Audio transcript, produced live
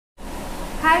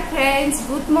Hi friends,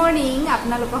 good morning.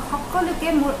 আপোনালোক সকলোকে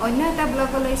মোৰ অন্য এটা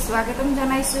ব্লগলৈ স্বাগতম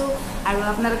জনাইছো আৰু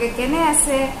আপোনালোকে কেনে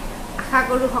আছে আশা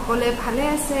কৰো সকলোৱে ভালে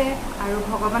আছে আৰু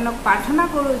ভগৱানক প্ৰাৰ্থনা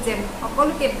কৰো যে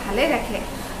সকলোকে ভালে ৰাখে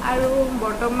আৰু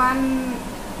বৰ্তমান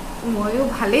ময়ো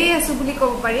ভালেই আছো বুলি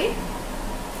ক'ব পাৰি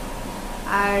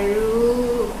আৰু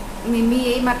মিমি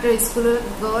এই মাত্ৰ স্কুলত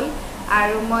গ'ল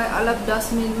আৰু মই অলপ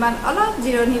 10 মিনিট মান অলপ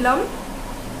জিৰণি লম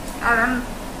কাৰণ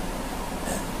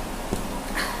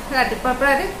ৰাতিপুৱাৰ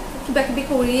পৰা কিবা কিবি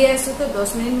কৰি আছো তো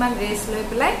 10 মিনিট মান ৰেষ্ট লৈ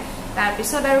পেলাই তাৰ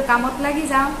পিছত আৰু কামত লাগি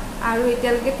যাওঁ আৰু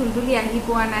এতিয়ালৈকে তুলতুলি আহি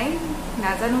পোৱা নাই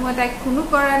নাজানো মই তাইক কোনো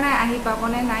কৰা নাই আহি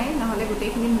পাবনে নাই নহলে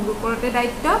গোটেইখিনি মোৰ ওপৰতে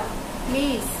দায়িত্ব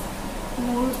প্লিজ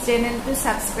মোৰ চেনেলটো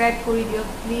সাবস্ক্ৰাইব কৰি দিয়ক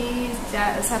প্লিজ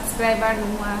সাবস্ক্ৰাইবাৰ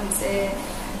নোহোৱা হৈছে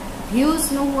ভিউজ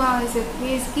নোহোৱা হৈছে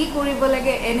প্লিজ কি কৰিব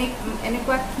লাগে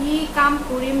এনেকুৱা কি কাম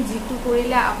কৰিম যিটো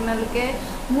কৰিলে আপোনালোকে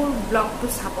মোৰ ব্লগটো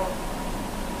চাব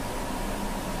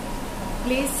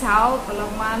প্লিজ চাও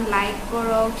অলপমান লাইক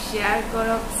কৰক শেয়াৰ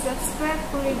কৰক সাবস্ক্ৰাইব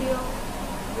কৰি দিয়ক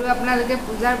আৰু আপোনালোকে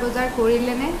পূজাৰ বজাৰ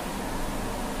কৰিলেনে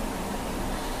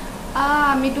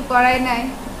আমিতো কৰাই নাই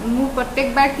মোৰ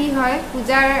প্ৰত্যেকবাৰ কি হয়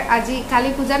পূজাৰ আজি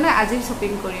কালি পূজা নাই আজি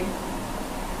শ্বপিং কৰিম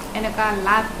এনেকা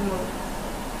লাভ মোৰ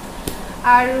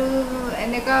আৰু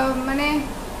এনেকা মানে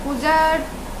পূজাৰ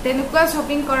তেনেকুৱা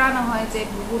শ্বপিং কৰা নহয় যে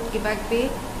বহুত কিবা কিবি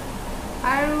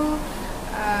আৰু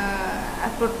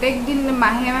প্ৰত্যেক দিন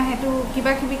মাহে মাহেটো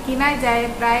কিবা কিবি কিনাই যায়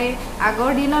প্ৰায়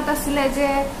আগৰ দিনত আছিলে যে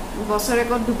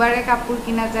বছৰেকত দুবাৰে কাপোৰ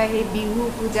কিনা যায় সেই বিহু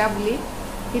পূজা বুলি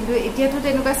কিন্তু এতিয়াতো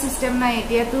তেনেকুৱা সিস্টেম নাই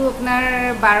এতিয়াতো আপোনাৰ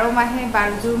 12 মাহে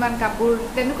 12 জোৰ মান কাপোৰ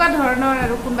তেনেকুৱা ধৰণৰ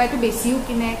আৰু কোনবাইতো বেছিও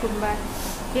কিনে কোনবা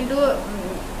কিন্তু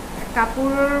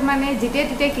কাপোৰ মানে যেতিয়া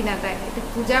তেতিয়া কিনা যায় এটা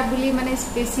পূজা বুলি মানে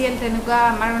স্পেশাল তেনেকুৱা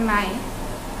আমাৰ নাই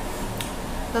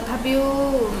তথাপিও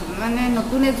মানে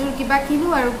নতুন এজোৰ কিবা কিনো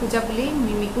আৰু পূজা বুলি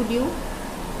মিমিকো দিও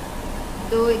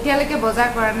তো এতিয়ালৈকে বজাৰ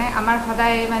কৰা নাই আমাৰ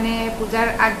সদায় মানে পূজাৰ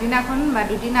আগদিনাখন বা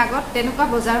দুদিন আগত তেনেকুৱা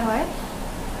বজাৰ হয়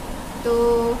তো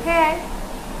হেয়াই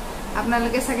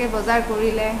আপোনালোকে চাগে বজাৰ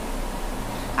কৰিলে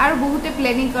আৰু বহুতে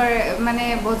প্লেনিং কৰে মানে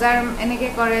বজাৰ এনেকে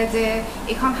কৰে যে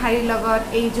এখন শাড়ীৰ লগত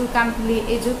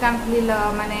এইজোৰ কানফুলি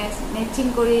মানে মেচিং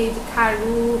কৰি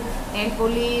খাৰু নেল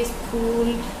পলিশ ফুল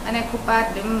মানে খোপাত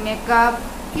মেকআপ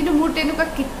কিন্তু মোৰ তেনেকুৱা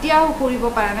কেতিয়াও কৰিব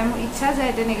পৰা নাই মোৰ ইচ্ছা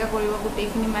যায় তেনেকা কৰিব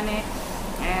গোটেইখিনি মানে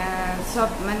সব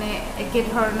মানে একে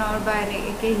ধৰণৰ বা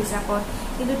একে হিচাপত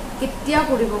কিন্তু কেতিয়াও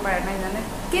কৰিব পৰা নাই জানে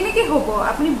কেনেকৈ হ'ব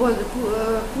আপুনি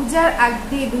পূজাৰ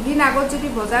আগদি দুদিন আগত যদি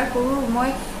বজাৰ কৰো মই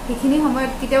সেইখিনি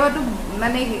সময়ত কেতিয়াবাতো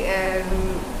মানে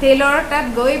টেইলৰ তাত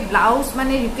গৈ ব্লাউজ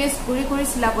মানে ৰিকুৱেষ্ট কৰি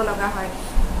চিলাব লগা হয়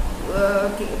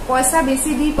পইচা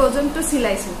বেছি দি পৰ্যন্ত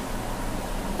চিলাইছো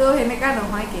তো হেনেকা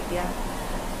নহয় কেতিয়া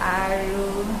আৰু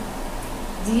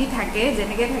যি থাকে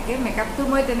যেনেকে থাকে মেকআপটো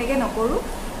মই তেনেকে নকৰো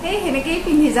এই হেনেকেই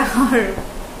পিন্ধি যাওঁ আৰু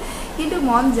কিন্তু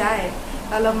মন যায়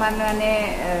অলপমান মানে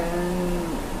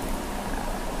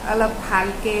অলপ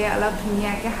ভালকে অলপ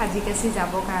ধুনীয়াকে সাজি কাছি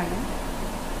যাব কাৰণে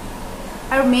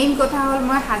আৰু মেইন কথা হল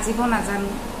মই সাজিব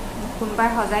নাজানো কোনবাই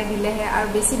সজাই দিলেহে আৰু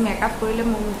বেছি মেকআপ কৰিলে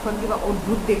মোৰ মুখখন কিবা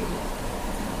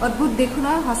অদ্ভুত দেখো ন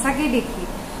হসাকে দেখি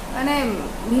মানে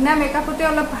বিনা মেকআপতে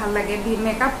অলপ ভাল লাগে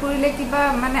মেকআপ কৰিলে কিবা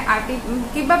মানে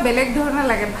কিবা বেলেগ ধৰণৰ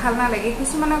লাগে ভাল না লাগে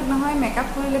কিছুমানক নহয় মেকআপ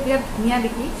কৰিলে বিৰাট ধুনীয়া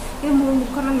দেখি কিন্তু মোৰ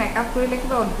মুখখনত মেকআপ কৰিলে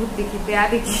কিবা অদ্ভুত দেখি বেয়া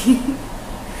দেখি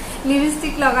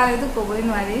লিপষ্টিক লগালেতো ক'বই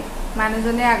নোৱাৰি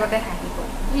মানুহজনে আগতে হাঁহিব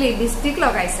লিপষ্টিক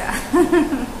লগাইছা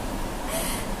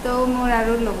তো মোৰ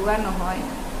আৰু লগোৱা নহয়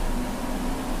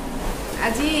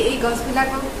আজি এই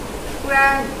গছবিলাকক পুৰা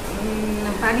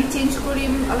পানী চেঞ্জ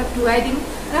কৰিম অলপ ধুৱাই দিম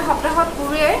মানে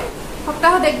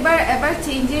সপ্তাহত এবাৰ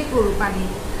চেঞ্জেই কৰোঁ পানী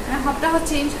মানে সপ্তাহত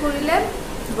চেঞ্জ কৰিলে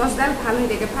গছডাল ভাল হৈ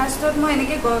থাকে ফাৰ্ষ্টত মই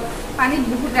এনেকৈ পানীত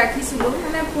বহুত ৰাখিছিলোঁ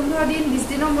মানে 15 দিন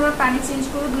 20 দিনৰ মূৰত পানী চেঞ্জ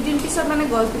কৰোঁ দুদিন পিছত মানে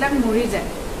গছবিলাক মৰি যায়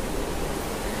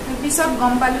পিছত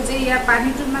গম পালোঁ যে ইয়াৰ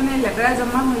পানীটোত মানে লেতেৰা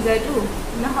জমা হৈ যায়তো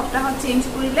মানে সপ্তাহত চেঞ্জ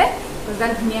কৰিলে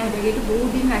গছডাল ধুনীয়া হৈ থাকে এইটো বহুত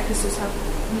দিন ৰাখিছোঁ চব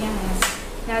ধুনীয়া হৈ আছে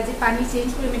আজি পানী চেঞ্জ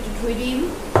কৰিম এইটো ধুই দিম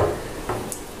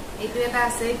এইটো এটা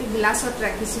আছে এইটো গ্লাছত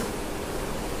ৰাখিছোঁ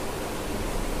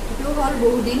এইটো হ'ল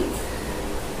বহুত দিন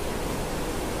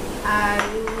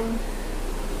আৰু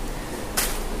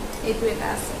এইটো এটা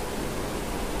আছে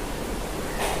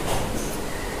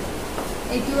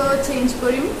এইটো চেঞ্জ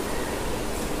কৰিম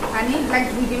পানী ব্লাক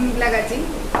ধুই দিম ব্লাক আজি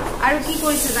আৰু কি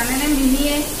কৰিছে জানেনে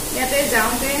মিমিয়ে ইয়াতে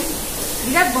যাওঁতে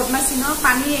বিৰাট বদমাছি ন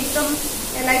পানী একদম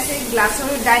এলাইছে গ্লাছৰ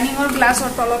ডাইনিঙৰ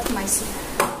গ্লাছৰ তলত সোমাইছে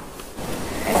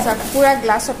এসব পুৰা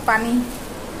গ্লাছত পানী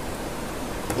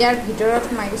ইয়াৰ ভিতৰত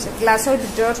সোমাই গৈছে গ্লাছৰ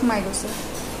ভিতৰত সোমাই গৈছে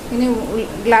এনে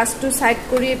গ্লাছটো সাইড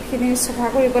কৰি এখিনি সফা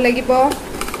কৰিব লাগিব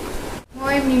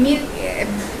মই মিমিৰ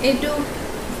এইটো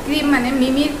ক্ৰীম মানে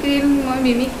মিমিৰ ক্ৰীম মই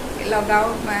মিমিক লগাও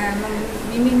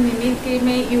মিমিৰ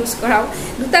ক্ৰীমে ইউজ কৰাও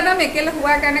দুটা নাম একেলগে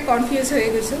হোৱাৰ কাৰণে কনফিউজ হৈ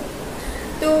গৈছোঁ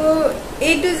তো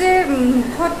এইটো যে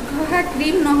মুখত ঘঁহা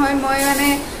ক্ৰীম নহয় মই মানে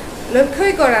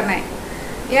লক্ষ্যই কৰা নাই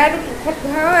ইয়াৰ মুখত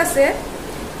ঘঁহাও আছে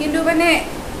কিন্তু মানে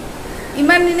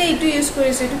ইমান দিনে এইটো ইউজ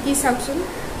কৰিছোঁ এইটো কি চাওকচোন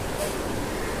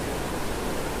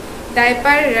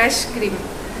ডাইপাৰ ৰাছ ক্ৰীম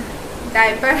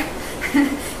ডাইপাৰ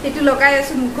এইটো লগাই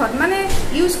আছোঁ মুখত মানে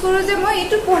ইউজ কৰোঁ যে মই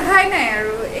এইটো পঢ়াই নাই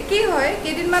আৰু একেই হয়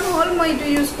কেইদিনমান হ'ল মই এইটো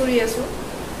ইউজ কৰি আছোঁ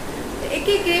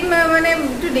একেই ক্ৰীম মানে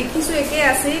এইটো দেখিছোঁ একেই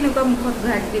আছে এনেকুৱা মুখত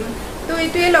ঘঁহা ক্ৰীম তো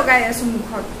এইটোৱে লগাই আছোঁ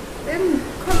মুখত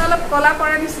মুখখন অলপ কলা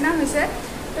পৰা নিচিনা হৈছে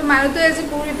তো মানুহটোৱে আজি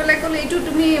পঢ়ি পেলাই ক'লে এইটো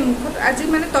তুমি মুখত আজি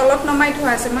মানে তলত নমাই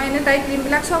থোৱা আছে মই এনে তাই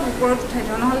ক্ৰীমবিলাক চব ওপৰত উঠাই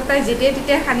থওঁ নহ'লে তাই যেতিয়াই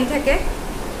তেতিয়াই সানি থাকে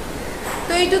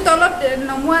তো এইটো তলত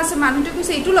নমোৱা আছে মানুহটোৱে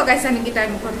কৈছে এইটো লগাইছা নেকি তাইৰ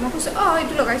মুখত মই কৈছোঁ অঁ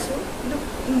এইটো লগাইছোঁ এইটো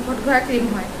মুখত ঘঁহা ক্ৰীম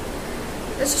হয়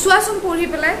চোৱাচোন পঢ়ি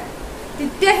পেলাই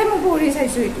তেতিয়াহে মই পঢ়ি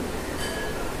চাইছোঁ এইটো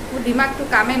মোৰ দিমাগটো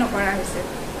কামেই নকৰা হৈছে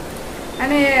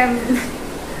মানে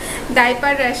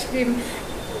ডাইপাৰ ৰাছ ক্ৰীম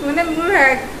মানে মোৰ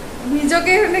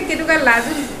নিজকে মানে কেনেকুৱা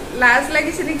লাজ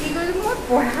লাগিছে নে কি কৈছোঁ মই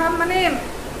পঢ়া মানে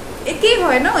একেই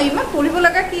হয় ন ইমান পঢ়িব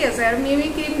লগা কি আছে আৰু মিমি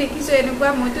ক্ৰীম দেখিছোঁ এনেকুৱা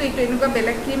মইতো এইটো এনেকুৱা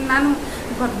বেলেগ ক্ৰীম নানো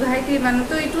ঘৰত ঘঁহাই ক্ৰীম আনো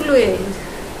তো এইটো লৈ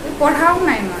আহিছোঁ পঢ়াও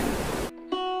নাই মই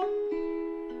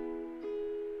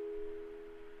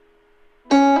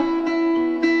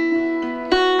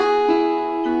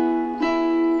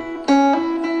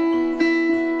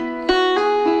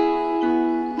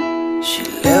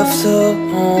Left her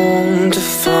home to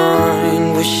find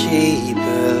where she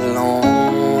belongs.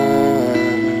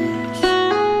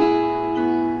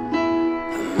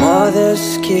 Her mother's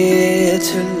scared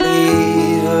to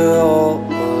leave her all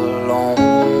alone.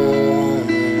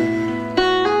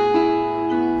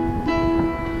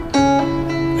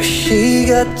 But she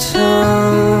got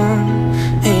time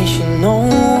and she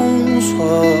knows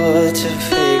what to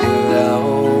figure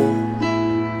out.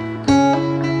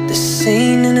 The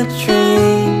scene in a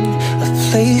dream, a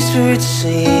place where it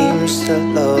seems that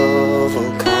love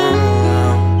will come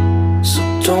around. So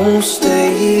don't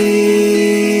stay,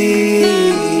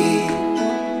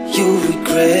 you'll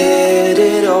regret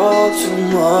it all too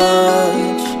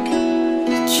much.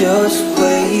 Just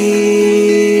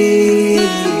wait,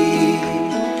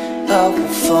 I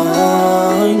will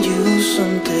find you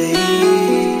someday.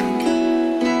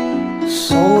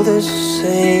 So the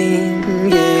same,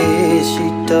 yeah, she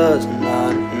does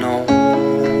not know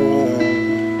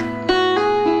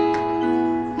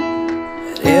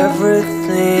that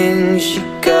everything she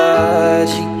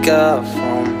got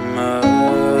from her.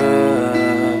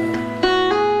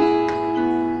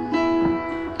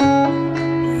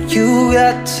 You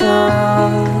got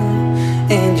time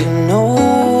and you know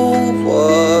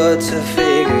what to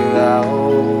figure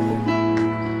out.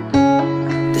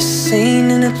 The scene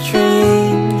in a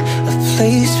dream, a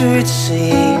place where it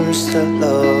seems that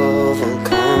love will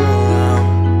come around.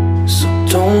 So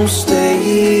don't stay,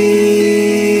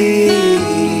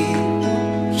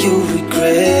 you'll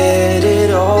regret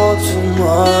it all too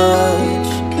much.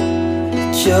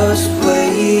 Just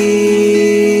wait,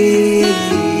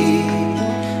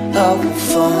 I will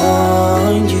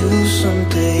find you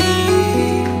someday.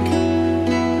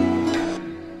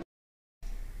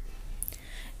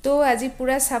 তো আজি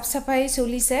পুৰা সাফ সাফাই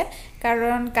চলিছে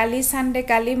কাৰণ কালি Sunday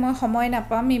কালি মই সময়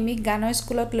নাপাম মিমিক গানৰ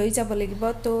স্কুলত লৈ যাব লাগিব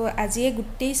তো আজিয়ে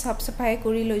গুটেই সাফ সাফাই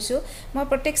কৰি লৈছো মই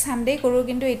প্ৰত্যেক সানডে কৰো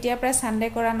কিন্তু এতিয়া প্ৰায় সানডে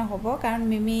কৰা নহব কাৰণ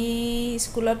মিমি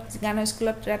স্কুলত গানৰ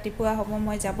স্কুলত ৰাতিপুৱা হ'ব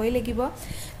মই যাবই লাগিব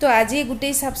তো আজি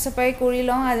গুটেই সাফ সাফাই কৰি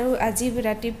লওঁ আৰু আজি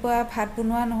ৰাতিপুৱা ভাত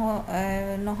বনোৱা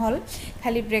নহল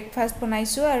খালি ব্ৰেকফাষ্ট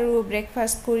বনাইছো আৰু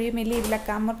ব্ৰেকফাষ্ট কৰি মেলি ইবিলাক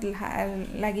কামত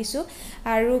লাগিছো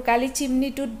আৰু কালি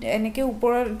চিমনিটো এনেকে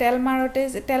ওপৰৰ তেল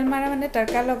মাৰা মানে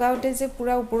তৰকা লগাওতে যে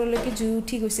পুৰা ওপৰলৈকে জুই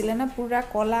উঠি গৈছিল না পুৰা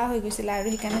কলা হৈ গৈছিল আৰু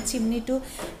সেইকাৰণে চিমনিটো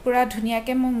পুৰা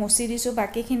ধুনিয়াকে মই মচি দিছো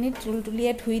বাকিখিনি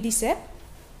তুলতুলিয়ে ধুই দিছে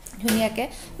ধুনিয়াকে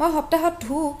মই সপ্তাহত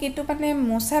ধু কিন্তু মানে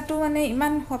মছাটো মানে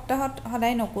ইমান সপ্তাহত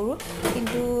সদায় নকৰো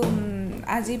কিন্তু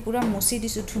আজি পুৰা মচি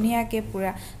দিছো ধুনিয়াকে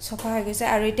পুৰা সফা হৈ গৈছে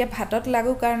আৰু এতিয়া ভাতত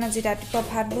লাগু কাৰণ আজি ৰাতিপুৱা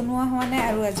ভাত বনোৱা হোৱা নাই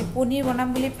আৰু আজি পনীৰ বনাম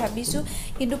বুলি ভাবিছো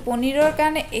কিন্তু পনীৰৰ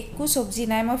কাৰণে একো সবজি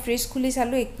নাই মই ফ্ৰিজ খুলি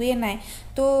চালো একোৱে নাই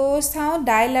তো চাও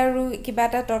দাইল আৰু কিবা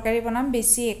এটা তৰকাৰী বনাম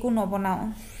বেছি একো নবনাও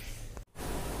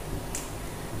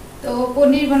তো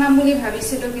পনীৰ বনাম বুলি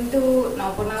ভাবিছিলো কিন্তু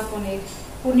নবনাও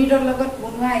পনীৰৰ লগত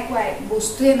বনোৱা একো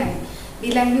বস্তুৱে নাই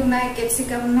বিলাহীও নাই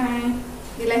ক্যাপসিকাম নাই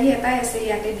বিলাহী এটাই আছে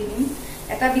ইয়াতে দিম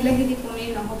এটা বিলাহী দি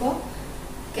পনীৰ নহব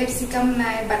ক্যাপসিকাম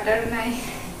নাই বাটাৰ নাই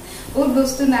বহুত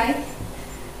বস্তু নাই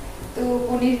তো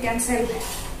পনীৰ ক্যান্সেল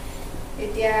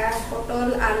এতিয়া পটল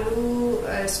আলু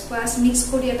স্কোয়াশ মিক্স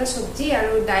কৰি এটা সবজি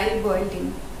আৰু দাইল বইল দিম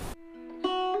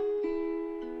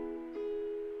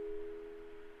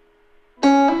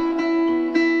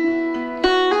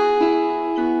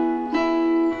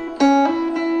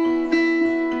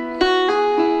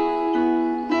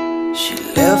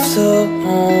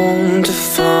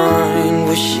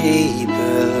she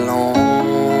belongs.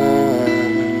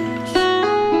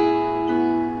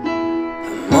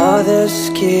 Her mother's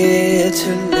scared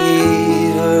to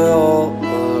leave her all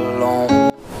alone.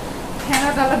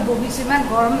 ফেনৰ তলত বহিছোঁ ইমান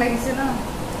গৰম লাগিছে ন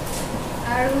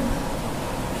আৰু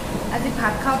আজি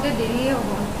ভাত খাওঁতে দেৰিয়ে হ'ব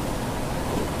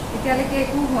এতিয়ালৈকে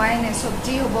একো হোৱাই নাই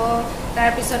চব্জি হ'ব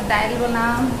তাৰপিছত দাইল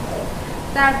বনাম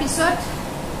তাৰপিছত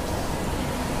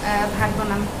ভাত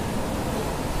বনাম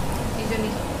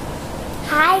এইজনী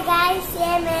Hi guys,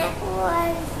 ये मैं और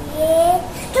ये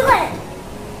चुकर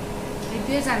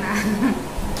এইটোৱে জানা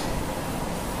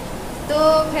তো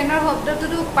ফেনৰ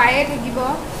শব্দটোতো পায়ে থাকিব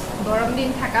গৰম দিন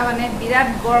থাকা মানে বিৰাট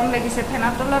গৰম লাগিছে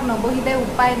ফেনৰ তলত নবহিলে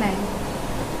উপায় নাই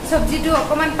চব্জিটো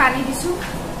অকমান পানী দিছোঁ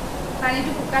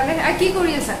পানীটো শুকালে আৰু কি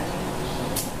কৰি আছা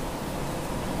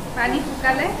পানী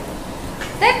শুকালে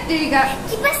তেত তিৰিগা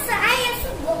कितना साय ऐसे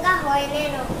बोगा होए ने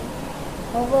रो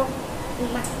वो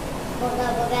बोगा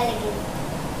बोगा लगी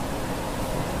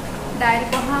दाइल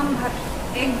बहाम भात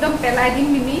एकदम पेलाई दिम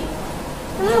मिमी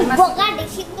बोगा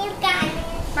देखी कोड का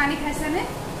पानी खाइছা নে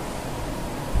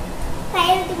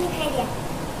फाइल तुम खाई दिया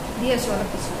দিয়ে আছো অলপ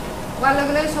কিছু কোৱাৰ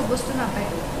লগে লগে সব বস্তু নাপায়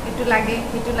এইটো লাগে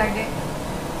সেইটো লাগে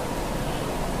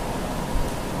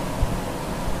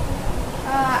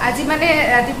আজি মানে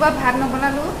ৰাতিপুৱা ভাত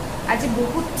নবনালো আজি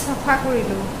বহুত সফা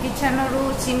কৰিলো কিচেনৰো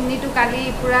চিমনিটো কালি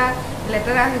পুৰা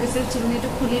লেতেৰা হৈ গৈছিল চিমনিটো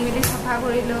খুলি মিলি সফা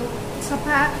কৰিলো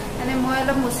সফা মানে মই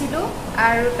অলপ মুছিলো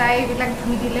আৰু তাই বিলাক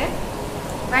ধুই দিলে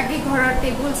বাকি ঘৰৰ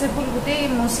টেবুল সেবুল গোটেই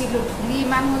মুছিলো ধুলি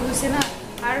ইমান হৈ গৈছে না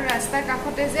আৰু ৰাস্তাৰ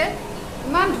কাষতে যে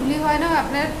ইমান ধুলি হয় ন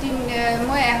আপোনাৰ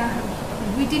মই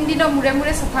 2-3 দিনৰ মূৰে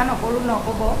মূৰে সফা নকৰো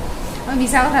নকব মই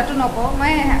মিছা কথাটো নকওঁ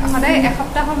মই সদায়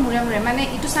এসপ্তাহৰ মূৰে মূৰে মানে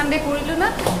ইটো সানডে কৰিলো না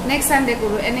নেক্সট সানডে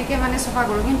কৰো এনেকে মানে সফা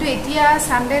কৰো কিন্তু এতিয়া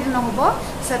সানডে নহব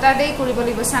স্যাটাৰডে কৰিব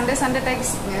লাগিব সানডে তাইক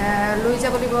লৈ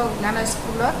যাব লাগিব গানৰ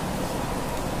স্কুলত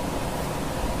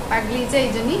পাগলি যে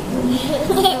ইজনী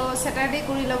তো স্যাটাৰডে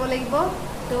কৰি ল'ব লাগিব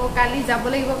তো কালি যাব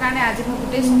লাগিব কাৰণে আজি মই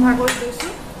গোটেই সফা কৰি লৈছো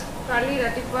কালি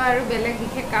ৰাতিপুৱা আৰু বেলেগ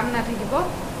বিশেষ কাম নাথাকিব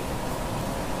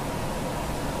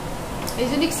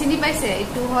এইজনীক চিনি পাইছে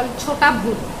এইটো হল ছোটা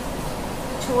ভূত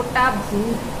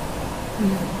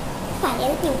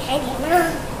फाइल तुम खाई दिया ना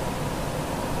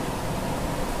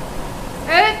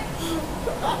ए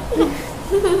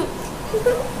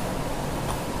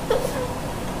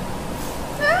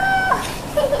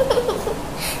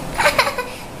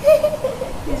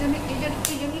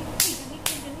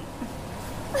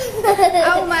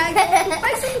Oh my god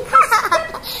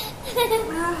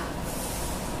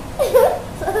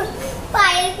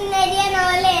फाइल तुमने दिया ना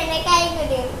ले ने काई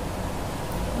करियो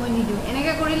মই নিদু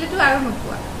এনেকা কৰিলেতো আৰু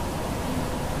নপোৱা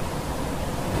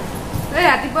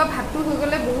ৰাতিপুৱা ভাতটো হৈ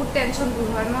গলে বহুত টেনচন দূৰ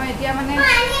হয় মই এতিয়া মানে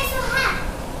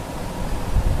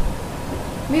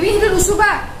মিমি সেইটো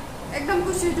নুচুবা একদম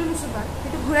কৈছো সেইটো নুচুবা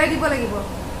সেইটো ঘূৰাই দিব লাগিব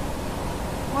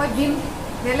মই দিম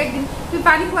বেলেগ দিম তুমি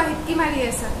পানী খোৱা হিটকি মাৰি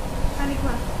আছা পানী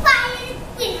খোৱা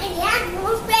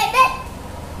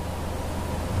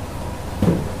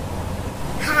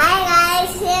हाय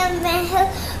गाइस ये मैं हूं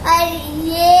और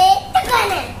ये कौन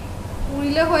है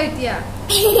উৰিলে হয় এতিয়া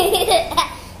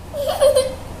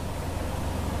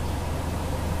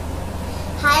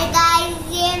हाय गाइस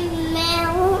ये मैं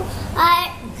हूं और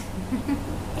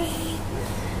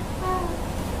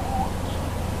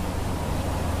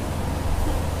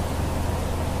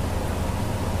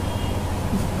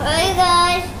हाय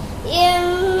गाइस ये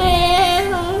मैं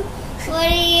हूं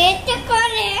और ये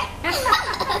कौन है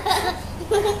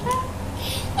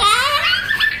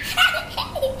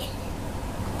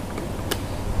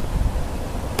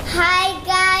हाय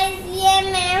गाइस ये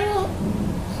मैं हूँ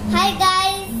हाय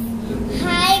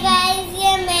गाइस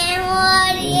ये मैं हूँ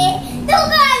और ये तू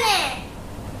कौन है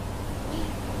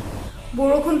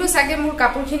বৰষুণটো চাগে মোৰ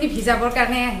কাপোৰখিনি ভিজাবৰ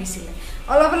কাৰণে আহিছিলে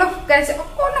অলপ অলপ শুকাইছে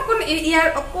অকণ ইয়াৰ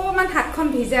অকমান হাতখন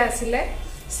ভিজা আছিলে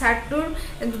শাৰ্টটোৰ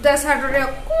দুটা শাৰ্টৰে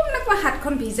অকণ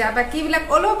হাতখন ভিজা বাকিবিলাক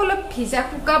অলপ অলপ ভিজা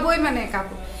শুকাবই মানে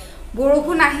কাপোৰ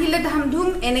বৰষুণ আহিলে ধামধুম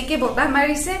এনেকে বতাহ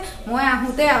মাৰিছে মই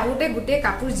আহোতে গোটেই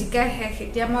কাপোৰ জিকাই শেষ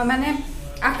এতিয়া মই মানে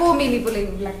আকৌ মেলিব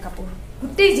লাগিব ব্লাক কাপোৰ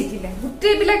গোটেই জিকিলে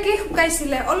গোটেইবিলাকে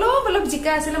শুকাইছিলে অলপ অলপ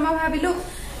জিকা আছিলে মই ভাবিলো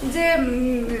যে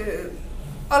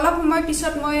অলপ সময়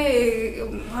পিছত মই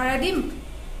ভৰাই দিম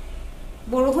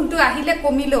বৰষুণটো আহিলে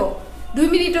কমিলো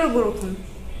 2 মিনিটৰ বৰষুণ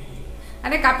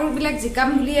আনে কাপোৰবিলাক জিকাম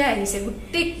বুলিয়ে আহিছে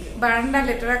গোটেই বাৰান্দা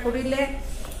লেতেৰা কৰিলে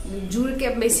জুৰকে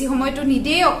বেছি সময়টো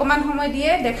নিদে অকমান সময়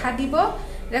দিয়ে দেখা দিব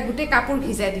এটা গোটেই কাপোৰ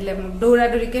ভিজাই দিলে মোক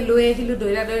দৌৰাদৌৰিকে লৈ আহিলো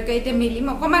দৌৰাদৌৰিকে এতিয়া মেলিম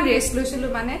অকমান ৰেষ্ট লৈছিলো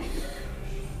মানে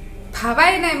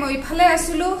ভাবাই নাই মই ইফালে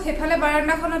আছিলো হেফালে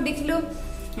বাৰান্দাখনত দেখিলো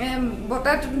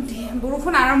বতাহ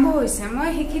বৰষুণ আৰম্ভ হৈছে মই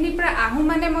সেইখিনিৰ পৰা আহো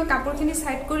মানে মই কাপোৰখিনি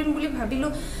সাইড কৰিম বুলি ভাবিলো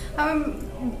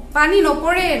পানী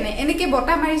নপৰে এনেকে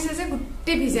বতাহ মাৰিছে যে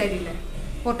গুটে ভিজাই দিলে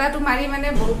বতাহটো মাৰি মানে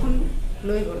বৰষুণ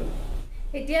লৈ গ'ল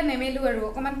এতিয়া নেমেলো আৰু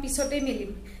অকমান পিছতে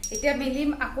মেলিম এতিয়া মেলিম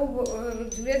আকৌ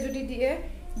জুৰে যদি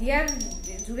দিয়াৰ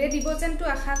জুৰে দিব যেনটো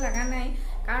আশা লাগা নাই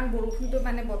কাৰণ বৰষুণটো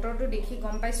মানে বতৰটো দেখি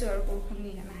গম পাইছো আৰু বৰষুণ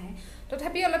নিয়া নাহে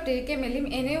তথাপি অলপ দেৰিকে মেলিম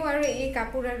এনেও আৰু এই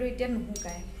কাপোৰ আৰু এতিয়া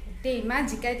নুহুকায় তে ইমান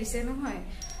জিকাই দিছে নহয়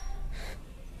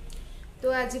তো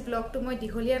আজি ব্লগটো মই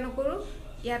দীঘলীয়া নকৰো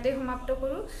ইয়াতে সমাপ্ত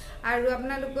কৰো আৰু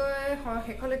আপোনালোকে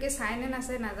হেখলৈকে চাইনে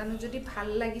নাচাই নাজানো যদি ভাল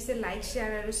লাগিছে লাইক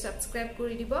শেয়াৰ আৰু সাবস্ক্ৰাইব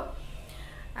কৰি দিব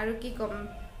আৰু কি কম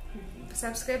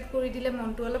সাবস্ক্ৰাইব কৰি দিলে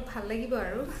মনটো অলপ ভাল লাগিব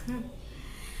আৰু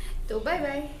তো বাই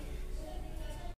বাই